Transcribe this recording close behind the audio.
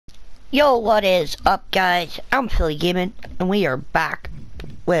Yo, what is up, guys? I'm Philly Gaming, and we are back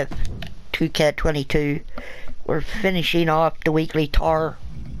with 2K22. We're finishing off the weekly tar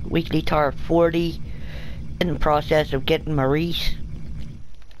 40, in the process of getting Maurice.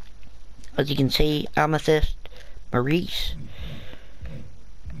 As you can see, Amethyst, Maurice.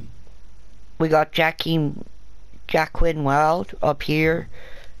 We got Jacqueline Wild up here.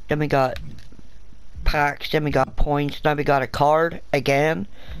 Then we got packs, then we got points, then we got a card again.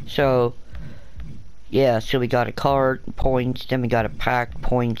 So yeah, so we got a card, points, then we got a pack,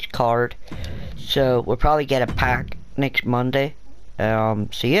 points, card. So we'll probably get a pack next Monday. So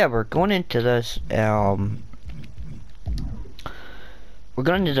yeah, we're going into this we're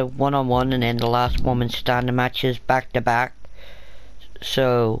going into the one-on-one and then the last woman standing matches back to back.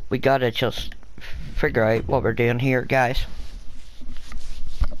 So we gotta just figure out what we're doing here, guys.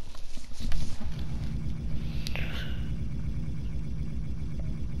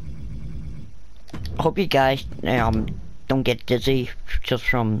 Hope you guys don't get dizzy just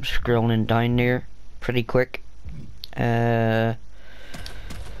from scrolling down there pretty quick. I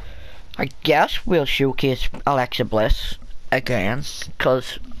guess we'll showcase Alexa Bliss again,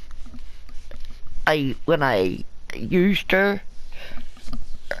 cause when I used her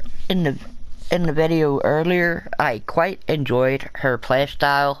in the video earlier, I quite enjoyed her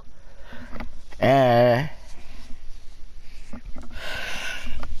playstyle.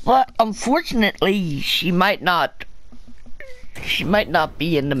 But unfortunately, she might not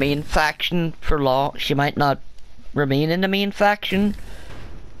be in the main faction for long. She might not remain in the main faction,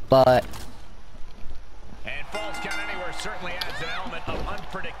 but and Falls Count Anywhere certainly adds an element of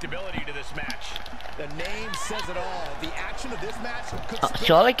unpredictability to this match. The name says it all. The action of this match could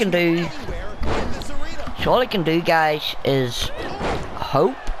so all I can do, guys, is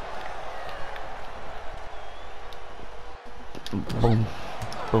hope. Boom.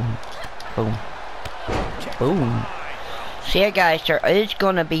 Boom, boom, boom. So yeah, guys, there is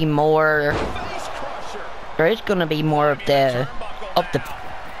gonna be more of the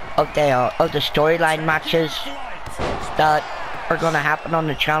storyline matches that are gonna happen on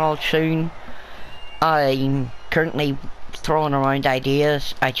the channel soon. I'm currently throwing around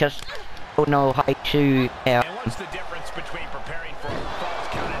ideas. I just don't know how to.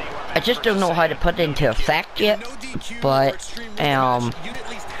 I just don't know how to put it into effect yet, but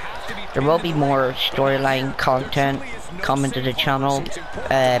there will be more storyline content coming to the channel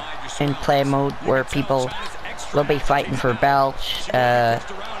in play mode where people will be fighting for belts. I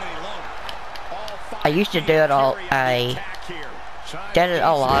used to do it all. I did it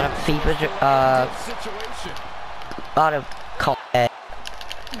a lot of FIFA, a lot of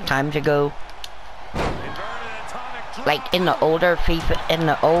times ago. Like in the older FIFA, in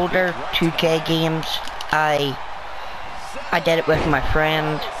the older 2K games, I did it with my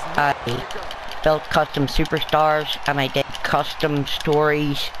friend. I built custom superstars and I did custom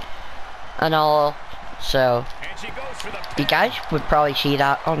stories and all. So you guys would probably see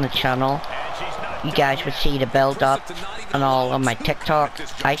that on the channel. You guys would see the build up and all on my TikTok.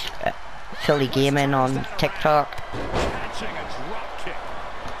 Philly Gaming on TikTok.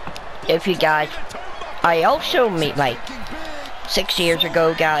 If you guys, I also made, like 6 years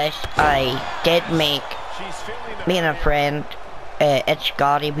ago, guys, I did make, me and a friend, it's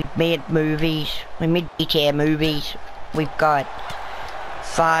Scotty, we made movies, we made GTA movies. We've got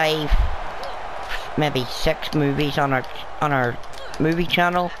 5, maybe 6 movies on our movie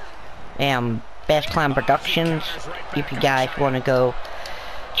channel. Best Clan Productions. If you guys want to go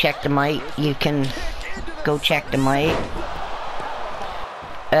check them out, you can go check them out.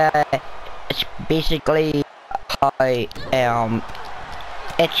 It's basically how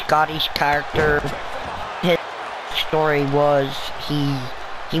it's Scotty's character. His story was he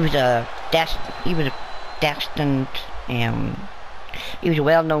was a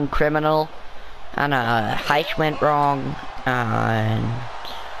well-known criminal, and a heist went wrong, and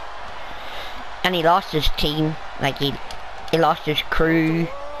he lost his team. Like he lost his crew,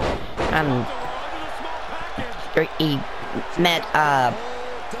 and he met a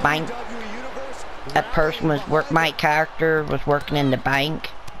bank. A person my character was working in the bank.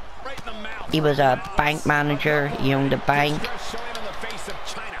 He was a bank manager, he owned a bank,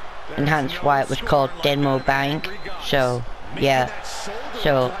 and hence why it was called Denmo Bank. So yeah,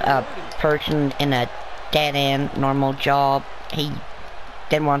 so a person in a dead-end normal job, he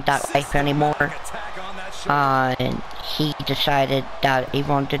didn't want that life anymore, and he decided that he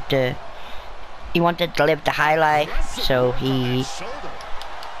wanted to live the high life. So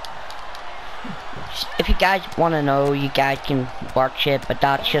if you guys want to know, you guys can watch it, but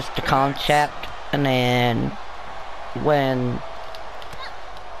that's just the concept. And then when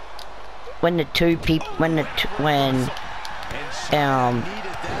when the two people, when the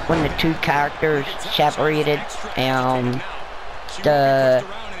two characters separated, the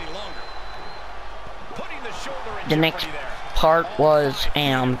next part was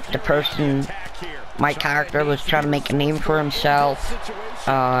the person, my character, was trying to make a name for himself,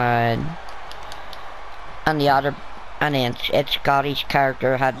 and then Scotty's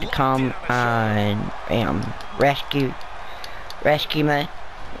character had to come and rescue me.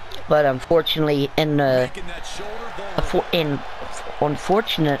 But unfortunately,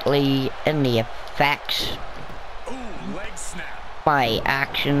 unfortunately in the effects, my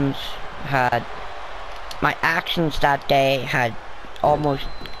actions that day had almost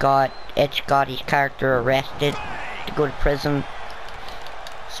got Scotty's character arrested to go to prison.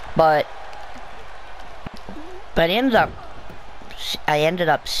 But I ended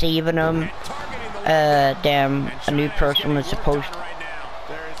up saving him. Then a new person was supposed.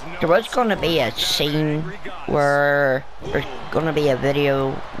 There was going to be a scene where there's going to be a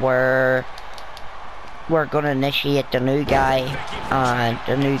video where we're going to initiate the new guy, and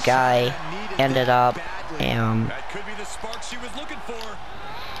the new guy ended up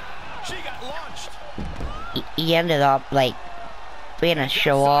he ended up like being a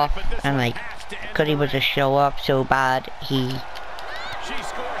show off, and like because he was a show off so bad, he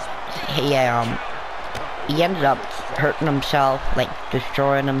ended up hurting himself, like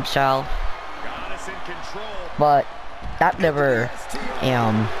destroying himself. But that never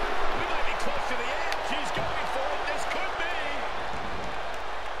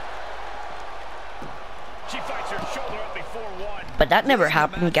but that never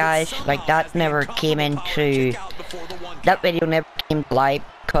happened, guys. Like that never came into, that video never came to light,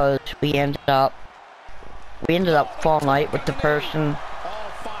 because we ended up falling out with the person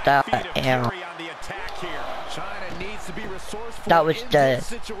that that was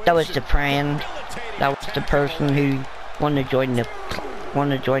the friend, that was the person who wanted to join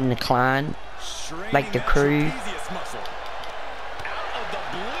the clan, like the crew.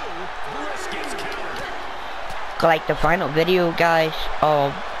 Like the final video, guys,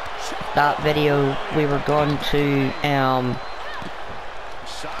 of that video, we were going to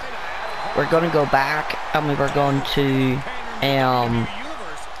go back, and we were going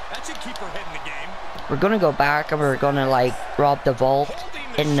to like rob the vault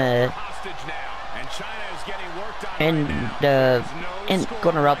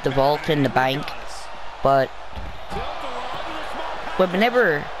gonna rob the vault in the bank. But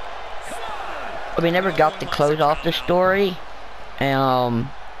we never got to close off the story. Making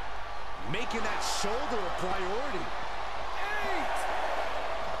that shoulder a priority.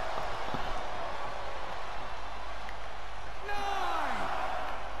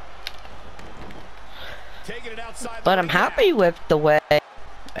 But I'm happy with the way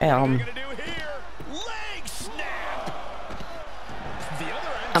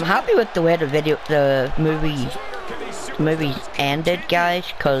I'm happy with the way the movie ended,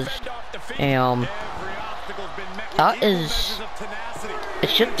 guys, because that is,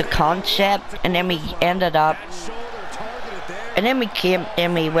 it's just the concept, and then we ended up, and then we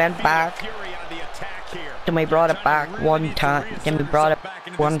went back, then we brought it back one time,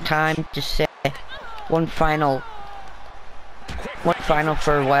 to say one final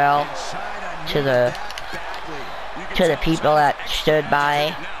farewell to the people that stood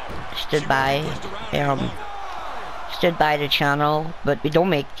by the channel. But we don't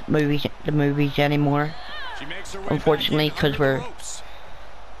make the movies anymore, unfortunately, because we're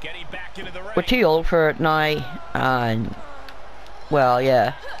too old for it now, and well,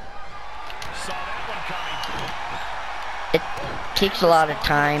 yeah, it takes a lot of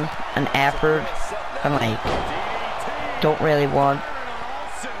time and effort, and like don't really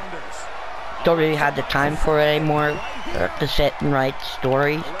have the time for it anymore, to sit and write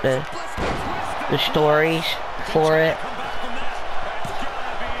stories, the stories for it.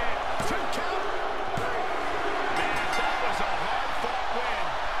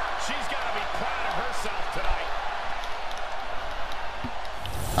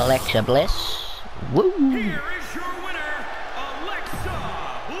 Alexa Bliss. Woo! Here is your winner, Alexa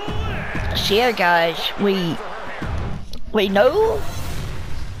Bliss. So yeah, guys, we know.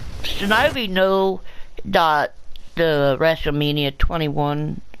 So now we know that the WrestleMania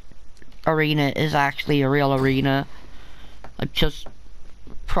 21 arena is actually a real arena. I've just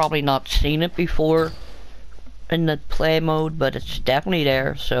probably not seen it before in the play mode, but it's definitely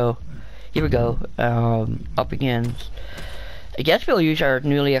there. So here we go. Up against, I guess we'll use our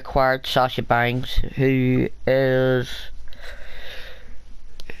newly acquired Sasha Banks, who is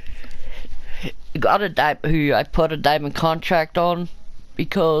who I put a diamond contract on,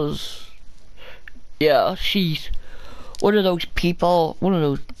 because Yeah, she's one of those people, one of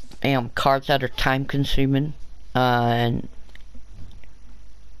those cards that are time consuming, and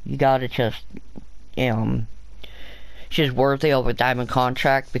you gotta just, she's worthy of a diamond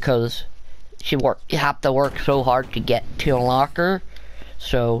contract because you have to work so hard to get to unlock her,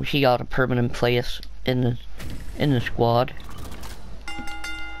 so she got a permanent place in the squad.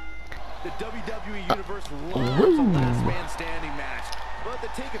 The WWE Universe loves a last man standing match, but they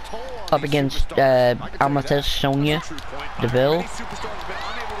take a toll on Up against Amthesty, Sonya Deville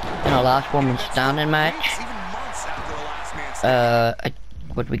in a last woman standing match.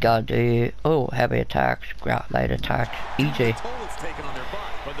 What we gotta do? Oh, heavy attacks, light attacks, easy.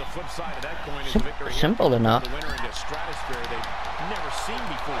 Simple enough.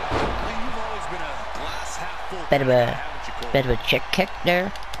 Bit of a chick kick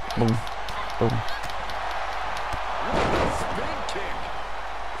there. Boom, boom.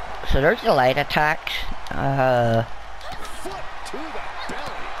 So there's the light attacks.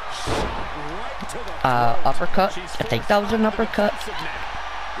 Uppercut. I think that was an uppercut.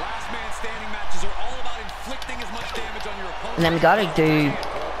 And then we gotta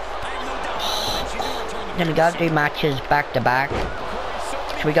do matches back to back.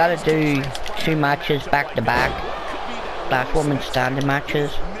 So we gotta do 2 matches back to back. Last woman standing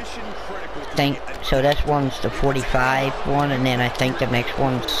matches. I think so. This one's the 45 one, and then I think the next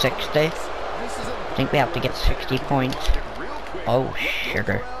one's 60. I think we have to get 60 points. Oh,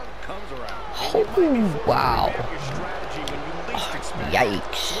 sugar. Oh, wow. Oh,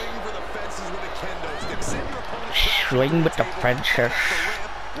 yikes. Swing with the Frenchers.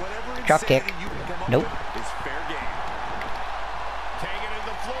 Drop kick. Nope.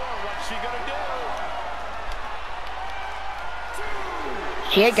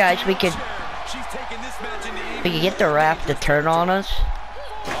 So yeah, guys, we could get the ref to turn on us.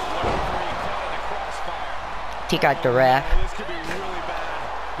 Take out the ref.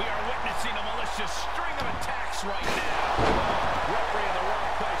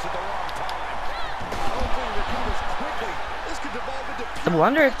 I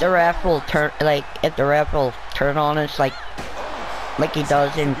wonder if the ref will turn, on us like he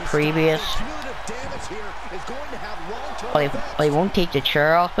does in previous. Well, he won't take the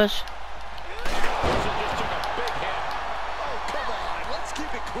chair off us.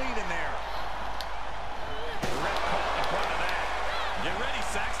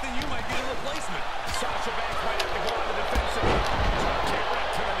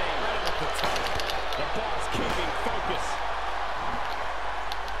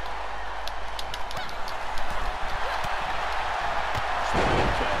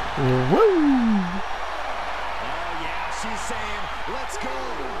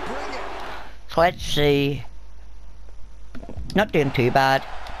 So let's see. Not doing too bad.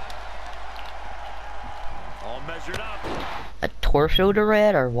 All measured up. A torso to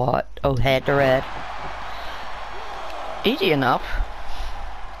red or what? Oh, head to red. Easy enough.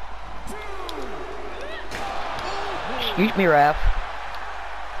 Excuse me, ref.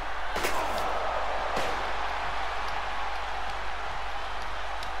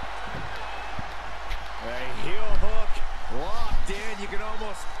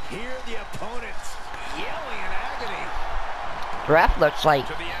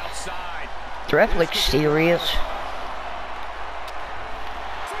 The ref looks serious.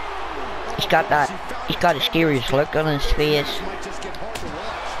 He's got a serious look on his face.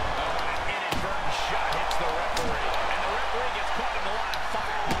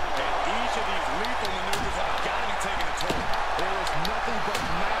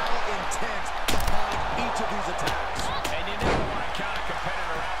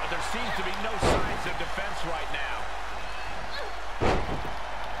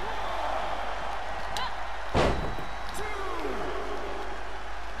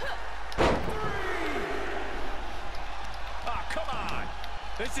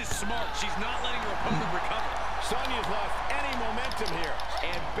 This is smart. She's not letting her opponent recover. Sonya's lost any momentum here.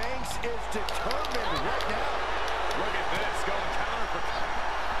 And Banks is determined right now. Look at this, going counter for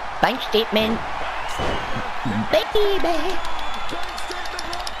counter. Bank statement. Baby. Bank statement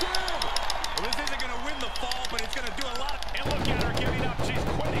locked in. Well, this isn't going to win the fall, but it's going to do a lot. And look at her giving up. She's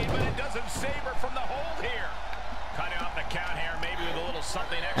quitting, but it doesn't save her from the hold here. Cutting off the count here, maybe with a little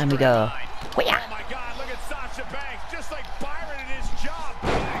something extra. Let me go. Oh my God, look at Sasha Banks, just like Byron in his job.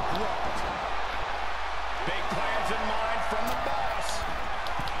 Bankrupt. Big plans in mind from the boss.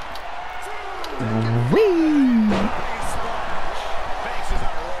 Whee! Banks is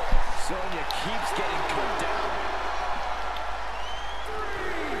on a roll. Sonya keeps getting cut down.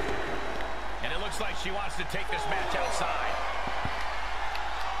 And it looks like she wants to take this match outside.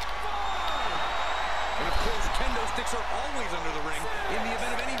 kendo sticks are always under the ring in the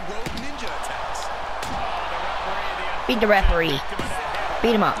event of any rogue ninja attacks. Beat the referee.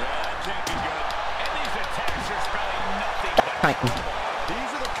 Beat him up. Counting.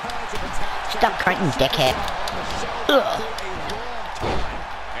 Stop counting, dickhead. Ugh.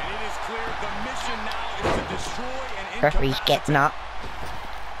 Referee's getting up.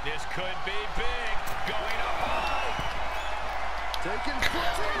 This could be big. Going up high.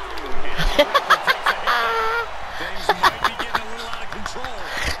 Things might be getting a little out of control.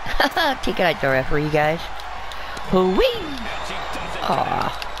 Take it out the referee, guys. Whee! Aw.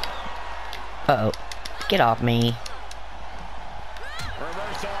 Uh-oh. Get off me.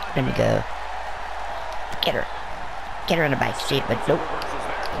 Let me go. Get her. Get her in the back seat, but nope.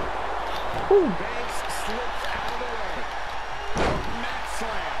 Woo.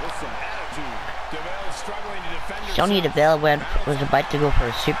 Sonya Deville was about to go for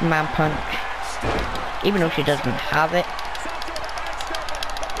a Superman punch, even though she doesn't have it.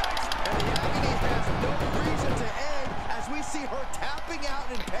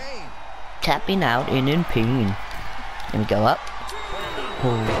 Tapping out and in pain. Let me go up.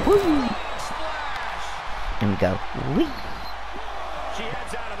 Woo. Let me go. Wee. She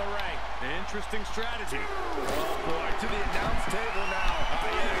heads out of the ring. Interesting strategy. Oh boy, to the announce table now. Oh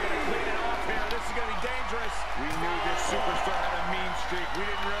yeah, they're gonna clean it off here. This is gonna be dangerous. We knew this superstar had a mean streak. We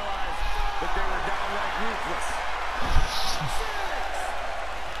didn't realize that they were downright ruthless.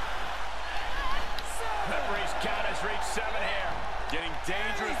 Referee's count has reached 7 here. Getting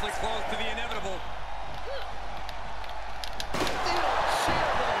dangerously close to the inevitable.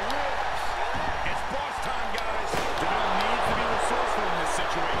 It's boss time, guys. Deville needs to be resourceful in this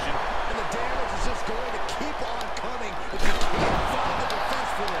situation. And the damage is just going to keep on coming if you can't find the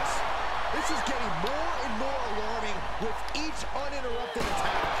defense for this. This is getting more and more alarming with each uninterrupted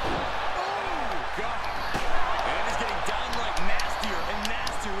attack. Oh, God. And it is getting downright nastier and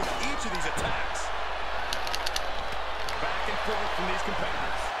nastier with each of these attacks. Back and forth from these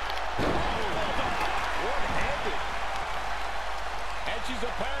competitors. One-handed. And she's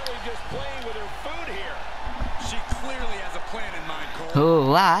apparently just playing with her food here. She clearly has a plan in mind,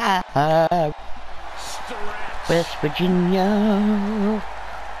 Cole. Oh, I West Virginia.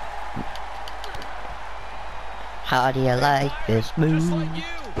 How do you like this move?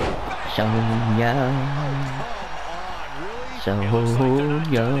 Sonya.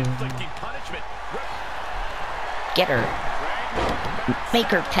 Sonya. Get her. Make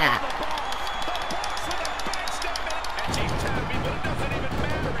her tap.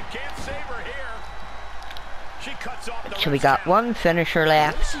 So we got one finisher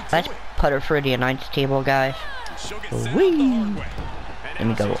left. Let's put her through the announce table, guys. Whee! Let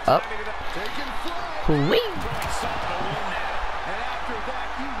me go up. Whee!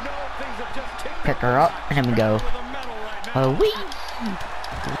 Pick her up, and then we go. Whee!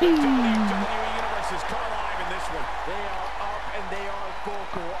 Whee!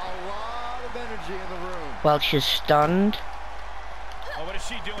 Well, she's stunned. Oh, what is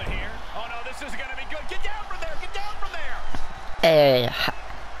she doing here? Oh no, this isn't gonna be good. Get down from there! Get down from there!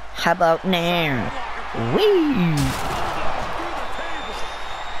 How about now? Whee!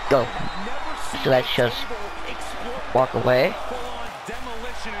 Go. So let's just walk away.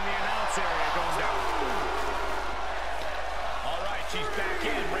 Demolition in the announce area going down. All right, she's back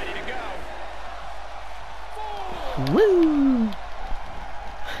in, ready to go. Woo!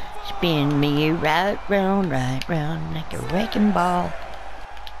 Spin me right round like a wrecking ball.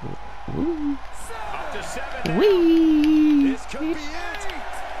 Woo! Up to 7. Wee! This could be it.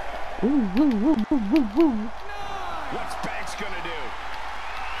 Woo, woo, woo, woo, woo, woo. What's Banks gonna do?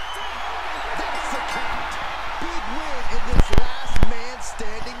 That's the count. Big win in this last man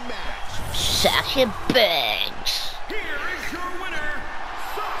standing match. Sasha Banks. Here is your winner,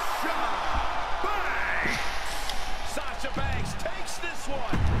 Sasha Banks. Sasha Banks takes this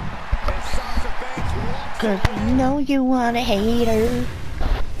one. And Sasha Banks walks 'Cause you know you wanna hate her.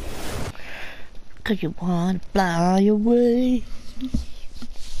 'Cause you wanna fly away.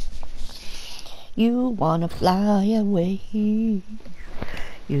 You wanna fly away.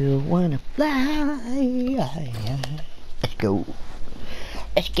 You wanna fly. Let's go.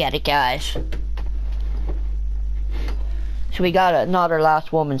 Let's get it, guys. So we got another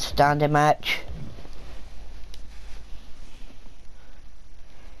last woman standing match.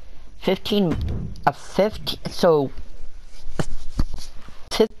 15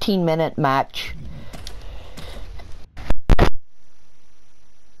 minute match.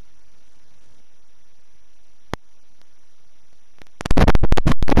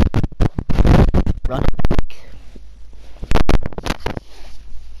 Run back.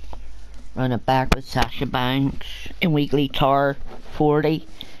 Run it back with Sasha Banks and Weekly Tar 40.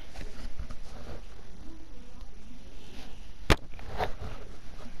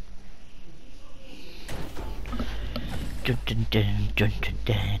 So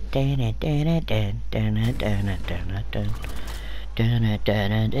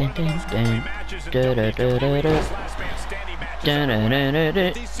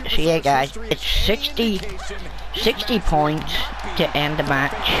yeah guys, it's 60 points to end the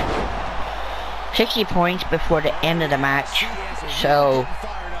match. 60 points before the end of the match. So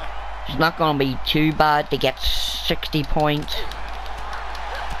it's not gonna be too bad to get 60 points.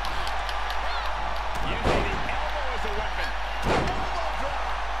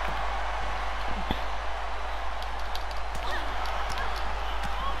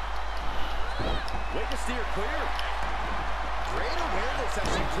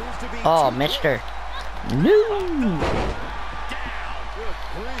 Oh, mister. No.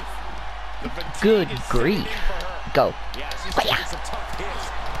 Good grief. Go.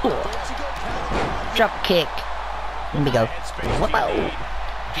 Drop kick. Here we go. Whoa.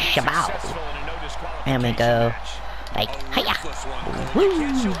 Shabow. And we go. Like, hiya.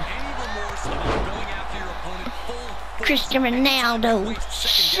 Woo. Cristiano Ronaldo.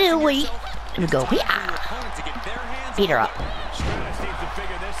 Silly. Here we go. Yeah. Beat her up.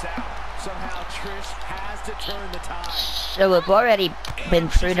 So we've already been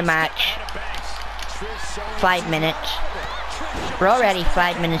through the match. 5 minutes. We're already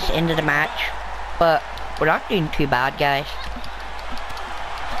 5 minutes into the match, but we're not doing too bad, guys.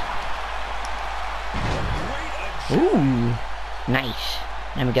 Ooh, nice.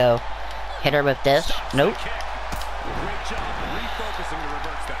 There we go. Hit her with this. Nope.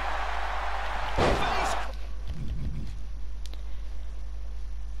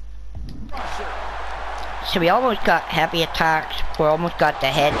 So we almost got heavy attacks. We almost got the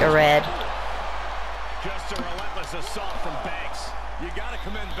head to red. Just a relentless assault from Banks. You gotta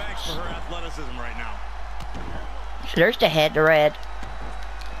commend Banks for her athleticism right now. So there's the head to red.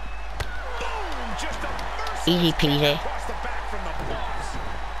 Boom, just a Easy peasy. across the back from the boss.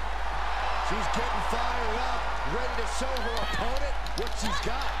 She's getting fired up, ready to show her opponent what she's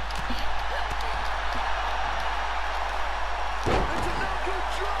got. It's a no-good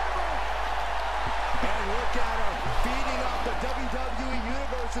driver. And look at her, feeding off the WWE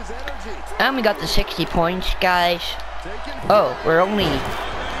Universe's energy. And we got the 60 points, guys. Oh, we're only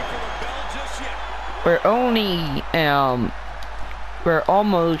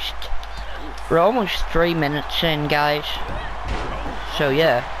 3 minutes in, guys. So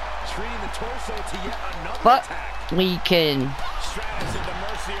yeah. But we can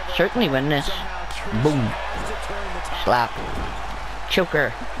certainly win this. Boom. Slap. Choke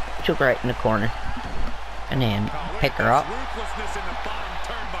her right in the corner. And then pick her up.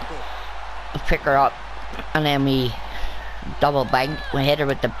 Pick her up. And then we double bank. We hit her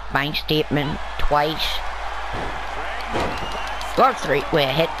with the bank statement twice. Or three. We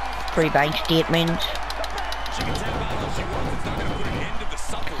hit 3 bank statements.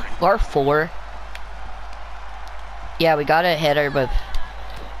 Or 4. Yeah, we gotta hit her with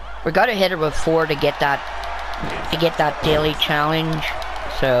 4 to get that daily challenge.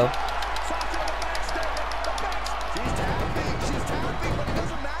 So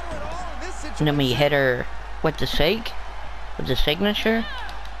and then we hit her with the signature.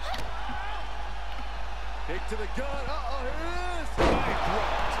 Kick to the gun. Uh-oh, here it is.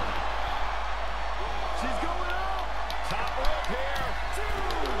 She's going up. Top rope here.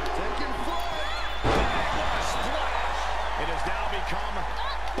 Taking flight. It has now become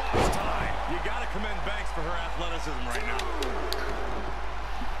boss time. You gotta commend Banks for her athleticism right now.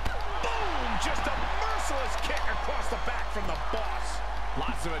 Boom! Just a merciless kick across the back from the boss.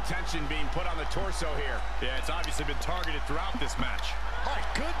 Lots of attention being put on the torso here. Yeah, it's obviously been targeted throughout this match. My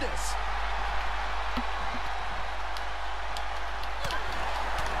goodness.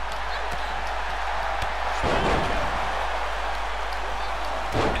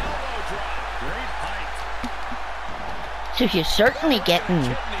 Elbow drop. Great height. So she's certainly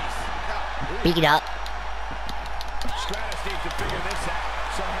getting beat up. Stratus needs to figure this out.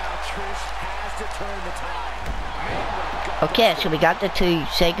 Somehow Trish has to turn the tide. Okay, so we got the 2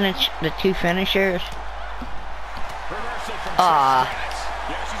 signatures, the 2 finishers. Reversal from Ah.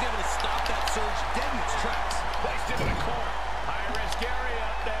 yeah, she's able to stop that surge dead in its tracks. Placed into the corner. High risk area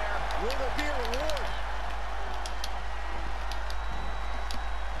up there. Will there be a reward?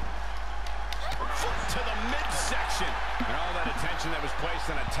 Foot to the midsection. And all that attention that was placed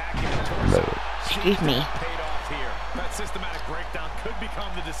on attacking the torso. Excuse me. Paid off here. That systematic breakdown could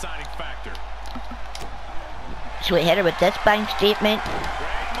become the deciding factor. So we hit her with this bank statement. Great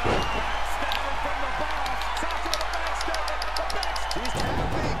move.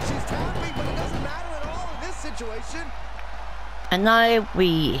 situation. And now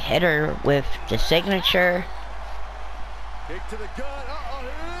we hit her with the signature. Kick to the gut. Uh-oh, here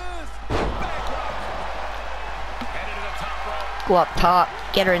it is. Backlock. Headed to the top rope. Go up top,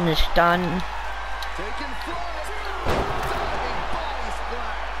 get her in the stun. Taking flight. Diving body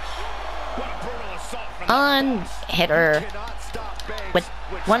splash. What a brutal assault from the And boss. hit her Cannot stop Banks. with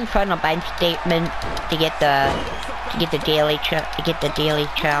one final bank statement to get the daily challenge.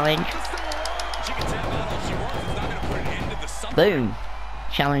 She can tap out all she wants. It's not going to put an end to the summer. Boom.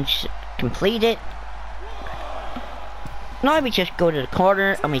 Challenge completed. Now we just go to the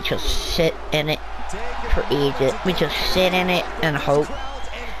corner and we just sit in it for ages. We just sit in it and hope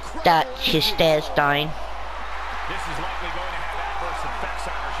that she stays down. This is likely going to have adverse effects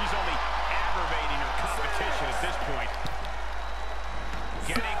on her. She's only aggravating her competition at this point.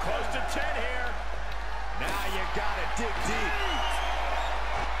 Getting close to 10 here. Now you gotta dig deep.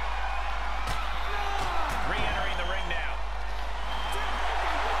 Re-entering the ring now.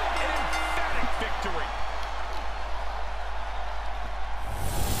 An emphatic victory.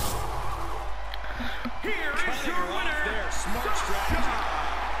 Here is your winner, There, smart strategy.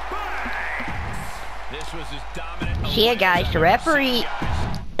 This was as dominant. See ya guys, the referee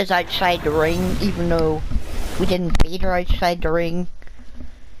is outside the ring even though we didn't beat her outside the ring.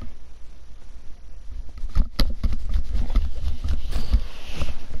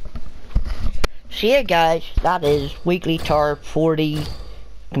 See ya guys, that is Weekly Tour 40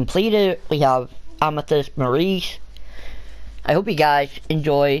 completed. We have Amethyst Maurice. I hope you guys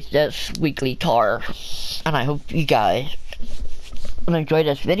enjoy this weekly tour, and I hope you guys will enjoy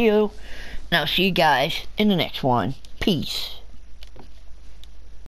this video, and I'll see you guys in the next one. Peace.